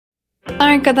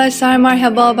Arkadaşlar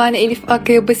merhaba, ben Elif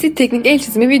Akkaya, Basit Teknik El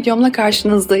Çizimi videomla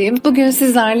karşınızdayım. Bugün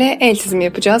sizlerle el çizimi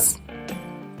yapacağız.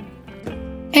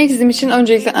 El çizim için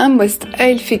öncelikle en basit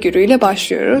el figürüyle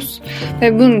başlıyoruz.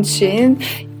 Ve bunun için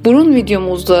burun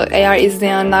videomuzda eğer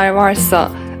izleyenler varsa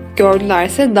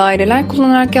gördülerse daireler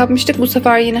kullanarak yapmıştık. Bu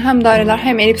sefer yine hem daireler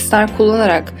hem elipsler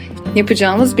kullanarak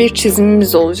yapacağımız bir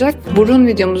çizimimiz olacak. Burun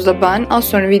videomuzda ben az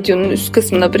sonra videonun üst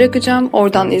kısmına bırakacağım.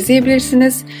 Oradan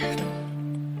izleyebilirsiniz.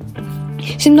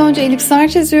 Şimdi önce elipsler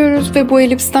çiziyoruz ve bu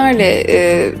elipslerle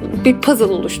bir puzzle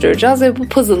oluşturacağız ve bu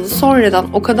puzzle'ı sonradan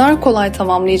o kadar kolay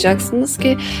tamamlayacaksınız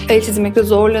ki el çizmekte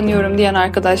zorlanıyorum diyen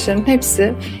arkadaşların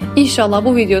hepsi inşallah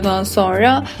bu videodan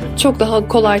sonra çok daha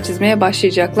kolay çizmeye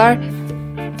başlayacaklar.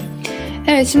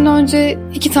 Evet, şimdi önce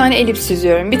iki tane elips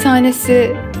çiziyorum. Bir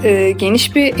tanesi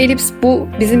geniş bir elips, bu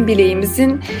bizim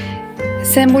bileğimizin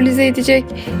sembolize edecek.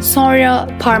 Sonra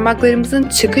parmaklarımızın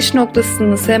çıkış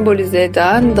noktasını sembolize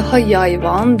eden daha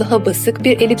yayvan, daha basık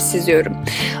bir elips çiziyorum.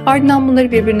 Ardından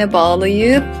bunları birbirine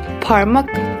bağlayıp parmak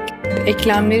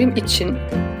eklemlerim için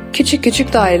küçük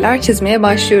küçük daireler çizmeye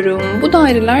başlıyorum. Bu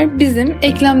daireler bizim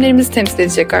eklemlerimizi temsil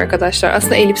edecek arkadaşlar.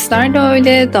 Aslında elipsler de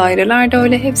öyle, daireler de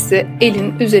öyle. Hepsi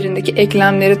elin üzerindeki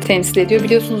eklemleri temsil ediyor.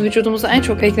 Biliyorsunuz vücudumuzda en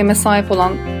çok ekleme sahip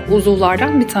olan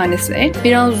uzuvlardan bir tanesi el.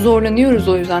 Biraz zorlanıyoruz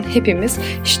o yüzden hepimiz.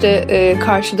 İşte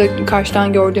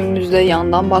karşıdan gördüğümüzde,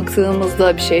 yandan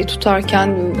baktığımızda bir şey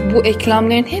tutarken bu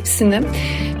eklemlerin hepsini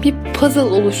bir puzzle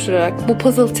oluşturarak, bu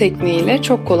puzzle tekniğiyle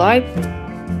çok kolay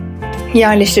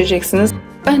yerleştireceksiniz.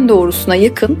 En doğrusuna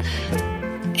yakın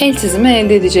el çizimi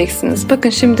elde edeceksiniz. Bakın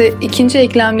şimdi ikinci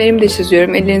eklemlerimi de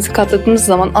çiziyorum. Ellerinizi katladığınız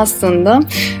zaman aslında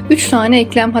 3 tane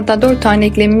eklem, hatta 4 tane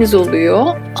eklemimiz oluyor.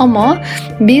 Ama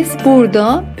biz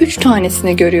burada 3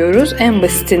 tanesini görüyoruz en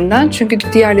basitinden. Çünkü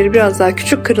diğerleri biraz daha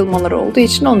küçük kırılmalar olduğu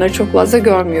için onları çok fazla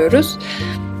görmüyoruz.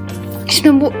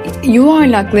 Şimdi bu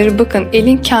yuvarlakları bakın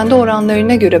elin kendi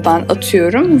oranlarına göre ben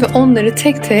atıyorum ve onları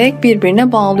tek tek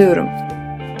birbirine bağlıyorum.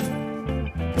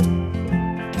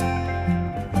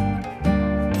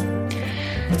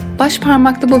 Baş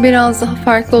parmakta bu biraz daha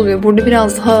farklı oluyor. Burada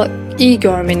biraz daha iyi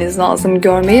görmeniz lazım.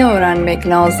 Görmeyi öğrenmek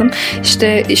lazım.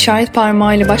 İşte işaret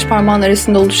parmağı ile baş parmağın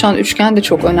arasında oluşan üçgen de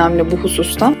çok önemli bu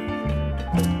hususta.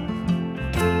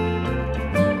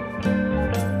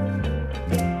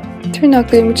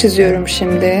 Tırnaklarımı çiziyorum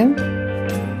şimdi.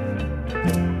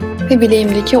 Ve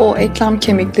bileğimdeki o eklem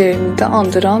kemiklerini de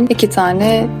andıran 2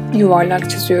 tane yuvarlak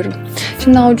çiziyorum.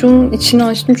 Şimdi avucumun içini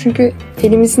açtım çünkü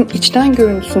elimizin içten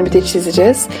görüntüsünü bir de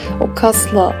çizeceğiz. O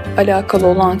kasla alakalı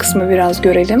olan kısmı biraz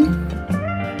görelim.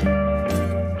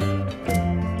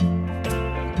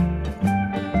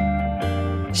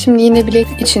 Şimdi yine bilek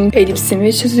için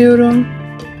elipsimi çiziyorum.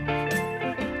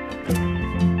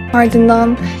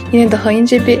 Ardından yine daha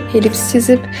ince bir elips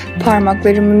çizip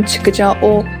parmaklarımın çıkacağı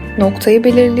o noktayı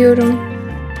belirliyorum.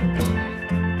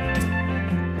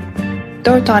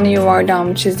 4 tane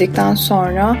yuvarlağımı çizdikten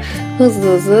sonra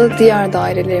hızlı diğer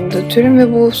dairelerimi dötüyorum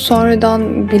ve bu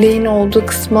sonradan bileğin olduğu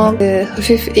kısma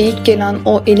hafif eğik gelen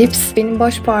o elips benim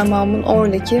baş parmağımın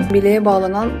oradaki bileğe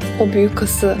bağlanan o büyük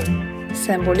kası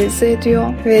sembolize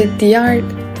ediyor ve diğer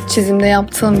çizimde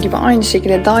yaptığım gibi aynı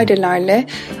şekilde dairelerle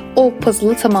o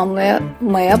puzzle'ı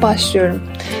tamamlamaya başlıyorum.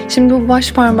 Şimdi bu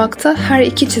baş parmakta her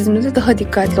iki çizimde daha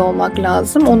dikkatli olmak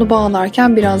lazım. Onu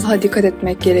bağlarken biraz daha dikkat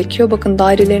etmek gerekiyor. Bakın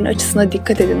dairelerin açısına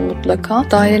dikkat edin mutlaka.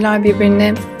 Daireler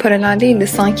birbirine paralel değil de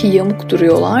sanki yamuk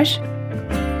duruyorlar.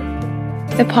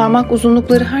 Ve parmak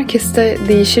uzunlukları herkeste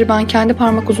değişir. Ben kendi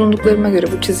parmak uzunluklarıma göre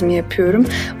bu çizimi yapıyorum.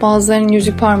 Bazılarının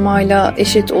yüzük parmağıyla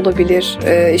eşit olabilir,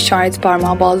 işaret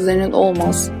parmağı, bazılarının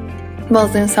olmaz.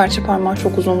 Bazılarının serçe parmağı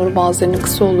çok uzun olur, bazılarının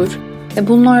kısa olur.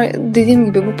 Bunlar dediğim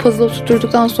gibi bu puzzle'ı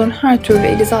tutturduktan sonra her türlü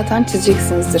eli zaten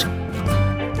çizeceksinizdir.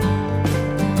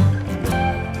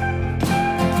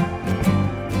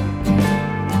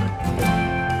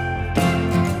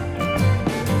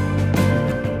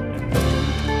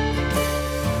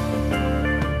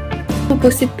 Bu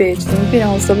basit bir el çizimi.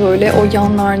 Biraz da böyle o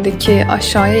yanlardaki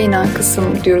aşağıya inen kısım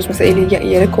diyoruz. Mesela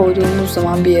eli yere koyduğumuz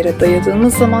zaman, bir yere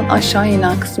dayadığımız zaman aşağı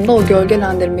inen kısımda o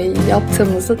gölgelendirmeyi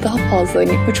yaptığımızda daha fazla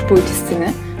 3 boyut hissini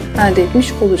elde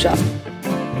etmiş olacağız.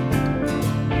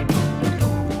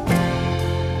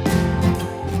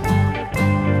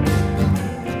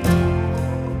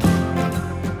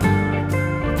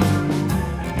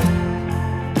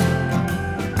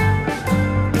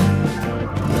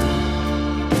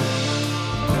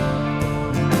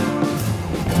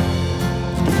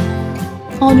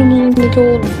 Avucumuzun içindeki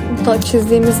o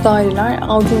çizdiğimiz daireler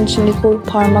avucun içindeki o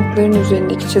parmakların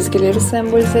üzerindeki çizgileri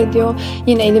sembolize ediyor.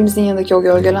 Yine elimizin yanındaki o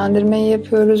gölgelendirmeyi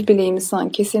yapıyoruz. Bileğimiz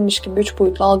sanki kesilmiş gibi 3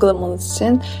 boyutlu algılamanız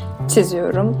için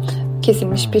çiziyorum.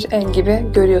 kesilmiş bir el gibi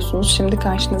görüyorsunuz şimdi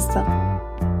karşınızda.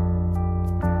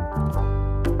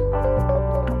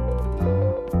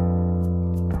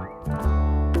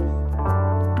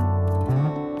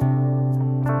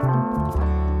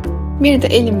 Bir de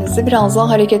elimizi biraz daha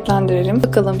hareketlendirelim.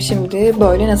 Bakalım şimdi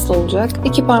böyle nasıl olacak?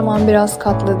 İki parmağımı biraz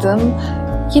katladım.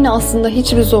 Yine aslında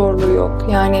hiçbir zorluğu yok.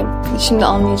 Yani şimdi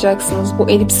anlayacaksınız, bu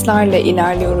elipslerle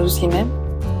ilerliyoruz yine.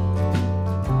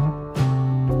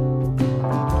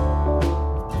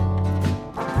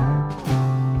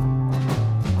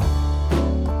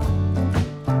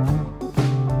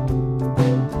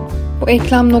 Bu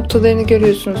eklem noktalarını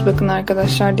görüyorsunuz. Bakın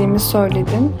arkadaşlar, demin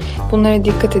söyledim. Bunlara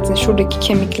dikkat edin. Şuradaki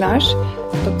kemikler,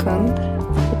 bakın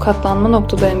bu katlanma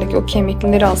noktalarındaki o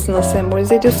kemikleri aslında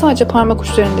sembolize ediyor. Sadece parmak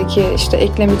uçlarındaki işte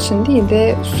eklem için değil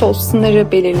de sol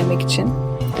sınırı belirlemek için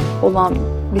olan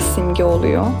bir simge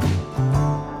oluyor.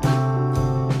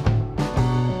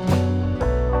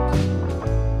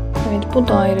 Evet, bu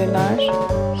daireler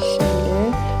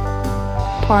şimdi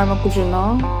parmak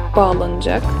ucuna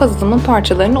bağlanacak. Puzzle'ımın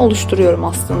parçalarını oluşturuyorum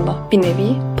aslında. Bir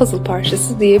nevi puzzle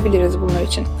parçası diyebiliriz bunlar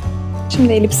için.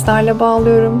 Şimdi elipslerle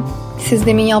bağlıyorum. Siz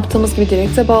demin yaptığımız gibi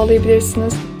direkt de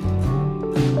bağlayabilirsiniz.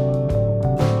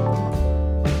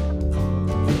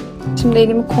 Şimdi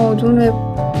elimi koydum ve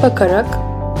bakarak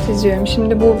çiziyorum.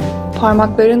 Şimdi bu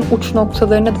parmakların uç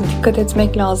noktalarına da dikkat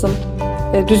etmek lazım.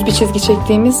 Düz bir çizgi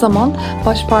çektiğimiz zaman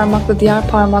baş parmakla diğer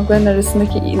parmakların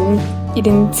arasındaki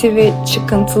ilinti ve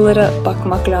çıkıntılara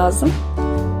bakmak lazım.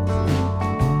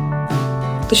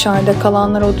 Dışarıda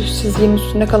kalanlar, o düz çizginin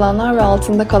üstünde kalanlar ve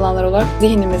altında kalanlar olarak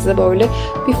zihnimizde böyle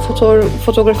bir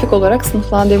fotoğrafik olarak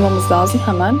sınıflandırmamız lazım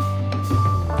hemen.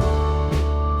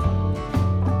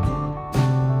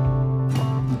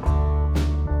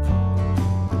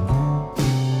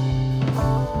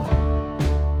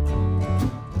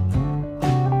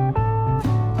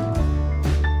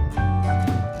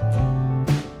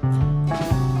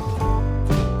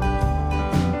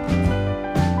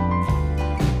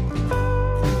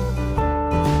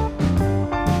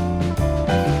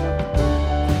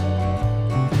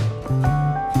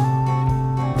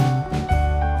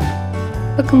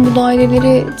 Bakın, bu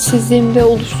daireleri çizdiğimde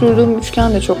oluşturduğum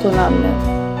üçgen de çok önemli.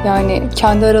 Yani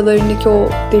kendi aralarındaki o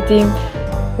dediğim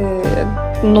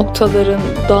noktaların,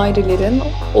 dairelerin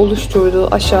oluşturduğu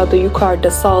aşağıda,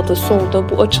 yukarıda, sağda, solda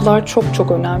bu açılar çok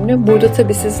çok önemli. Burada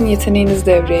tabii sizin yeteneğiniz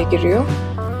devreye giriyor.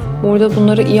 Burada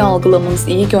bunları iyi algılamanız,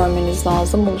 iyi görmeniz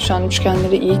lazım. Oluşan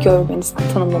üçgenleri iyi görmeniz,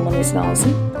 tanımlamanız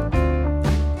lazım.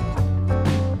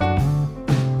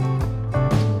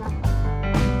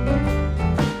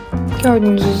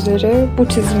 Gördüğünüz üzere bu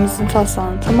çizimimizin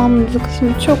taslağını tamamladık.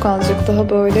 Şimdi çok azıcık daha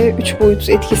böyle 3 boyut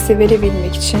etkisi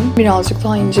verebilmek için birazcık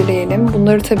daha inceleyelim.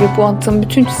 Bunları tabii, bu attığım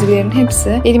bütün çizgilerin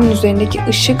hepsi elimin üzerindeki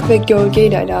ışık ve gölge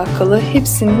ile alakalı.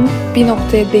 Hepsinin bir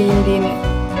noktaya değindiğini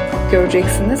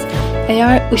göreceksiniz.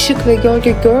 Eğer ışık ve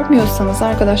gölge görmüyorsanız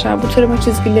arkadaşlar, bu tarama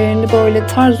çizgilerini böyle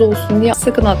tarz olsun diye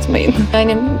sakın atmayın.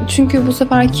 Yani çünkü bu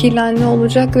sefer kirlenme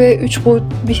olacak ve 3 boyut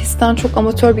bir histen çok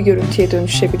amatör bir görüntüye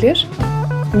dönüşebilir.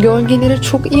 Gölgeleri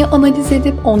çok iyi analiz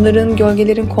edip onların,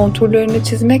 gölgelerin konturlarını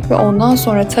çizmek ve ondan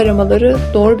sonra taramaları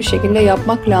doğru bir şekilde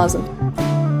yapmak lazım.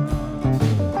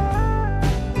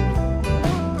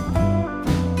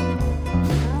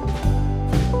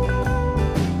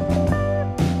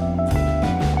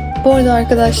 Bu arada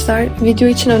arkadaşlar, video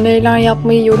için öneriler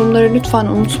yapmayı, yorumları lütfen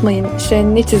unutmayın.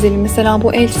 İşte ne çizelim? Mesela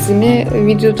bu el çizimi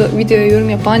videoya yorum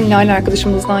yapan Lale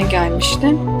arkadaşımızdan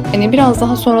gelmişti. Yani biraz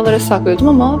daha sonralara saklıyordum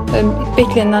ama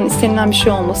beklenilen, istenilen bir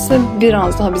şey olması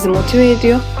biraz daha bizi motive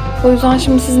ediyor. O yüzden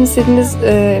şimdi sizin istediğiniz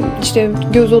işte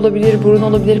göz olabilir, burun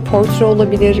olabilir, portre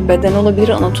olabilir, beden olabilir,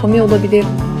 anatomi olabilir,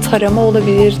 tarama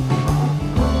olabilir.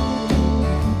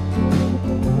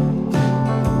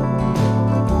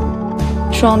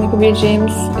 Şu an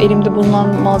yapabileceğimiz elimde bulunan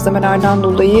malzemelerden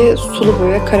dolayı sulu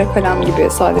boya, kara kalem gibi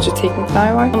sadece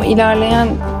teknikler var. Ama ilerleyen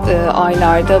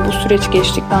aylarda bu süreç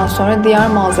geçtikten sonra diğer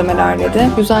malzemelerle de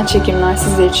güzel çekimler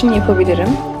sizler için yapabilirim.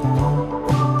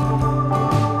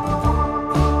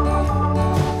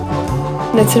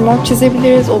 Natürmort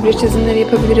çizebiliriz, obje çizimleri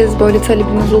yapabiliriz. Böyle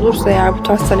talebiniz olursa, eğer bu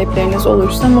tarz talepleriniz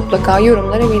olursa mutlaka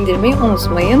yorumlara bildirmeyi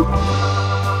unutmayın.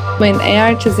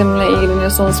 Eğer çizimle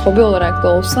ilgileniyorsanız, hobi olarak da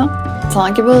olsa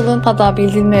takip alın. Hatta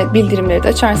bildirimleri de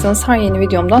açarsanız her yeni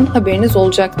videomdan haberiniz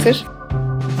olacaktır.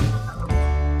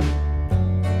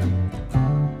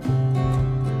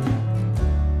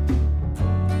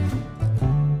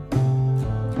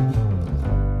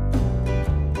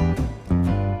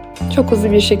 Çok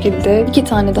hızlı bir şekilde 2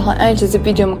 tane daha el çizip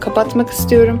videomu kapatmak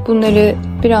istiyorum. Bunları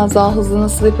biraz daha hızlı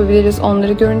nasıl yapabiliriz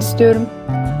onları görün istiyorum.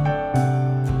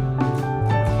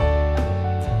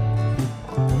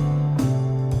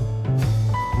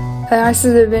 Eğer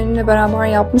siz de benimle beraber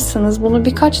yapmışsanız bunu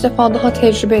birkaç defa daha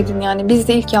tecrübe edin. Yani biz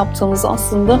de ilk yaptığımız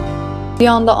aslında bir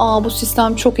anda bu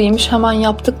sistem çok iyiymiş hemen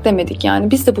yaptık demedik.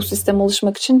 Yani biz de bu sisteme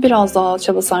alışmak için biraz daha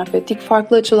çaba sarf ettik.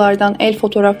 Farklı açılardan el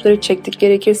fotoğrafları çektik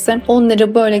gerekirse.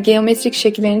 Onları böyle geometrik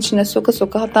şekillerin içine soka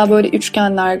soka, hatta böyle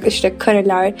üçgenler, işte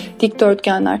kareler,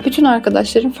 dikdörtgenler. Bütün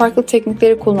arkadaşlarım farklı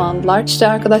teknikleri kullandılar. İşte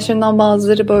arkadaşlarımdan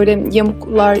bazıları böyle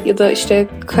yamuklar ya da işte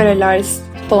kareler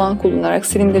falan kullanarak,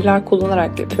 silindirler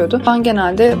kullanarak yapıyordu. Ben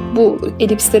genelde bu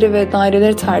elipsleri ve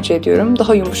daireleri tercih ediyorum.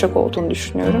 Daha yumuşak olduğunu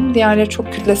düşünüyorum. Diğerleri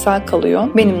çok kütlesel kalıyor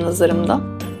benim nazarımda.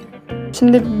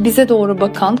 Şimdi bize doğru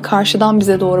bakan, karşıdan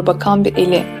bize doğru bakan bir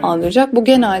eli andıracak. Bu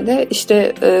genelde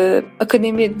işte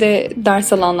akademide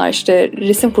ders alanlar, işte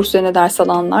resim kurslarına ders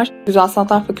alanlar, Güzel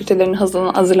Sanatlar Fakültelerine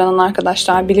hazırlanan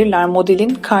arkadaşlar bilirler.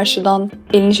 Modelin karşıdan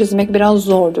elini çizmek biraz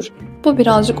zordur. Bu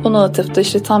birazcık ona atıftı.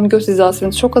 İşte tam göz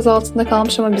hizasının çok az altında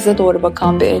kalmış ama bize doğru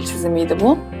bakan bir el çizimiydi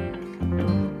bu.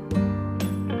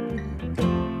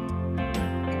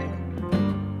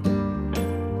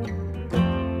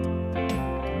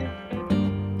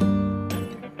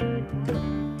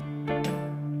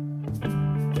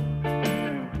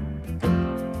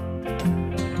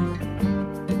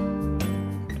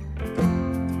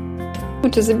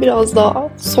 Bu çizim biraz daha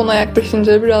sona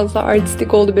yaklaşınca biraz daha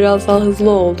artistik oldu, biraz daha hızlı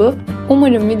oldu.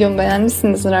 Umarım videomu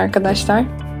beğenmişsinizdir arkadaşlar.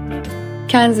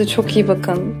 Kendinize çok iyi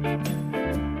bakın.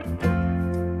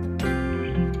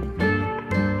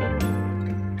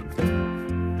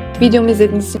 Videomu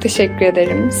izlediğiniz için teşekkür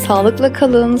ederim. Sağlıkla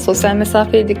kalın, sosyal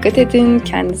mesafeye dikkat edin,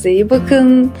 kendinize iyi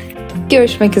bakın.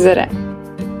 Görüşmek üzere.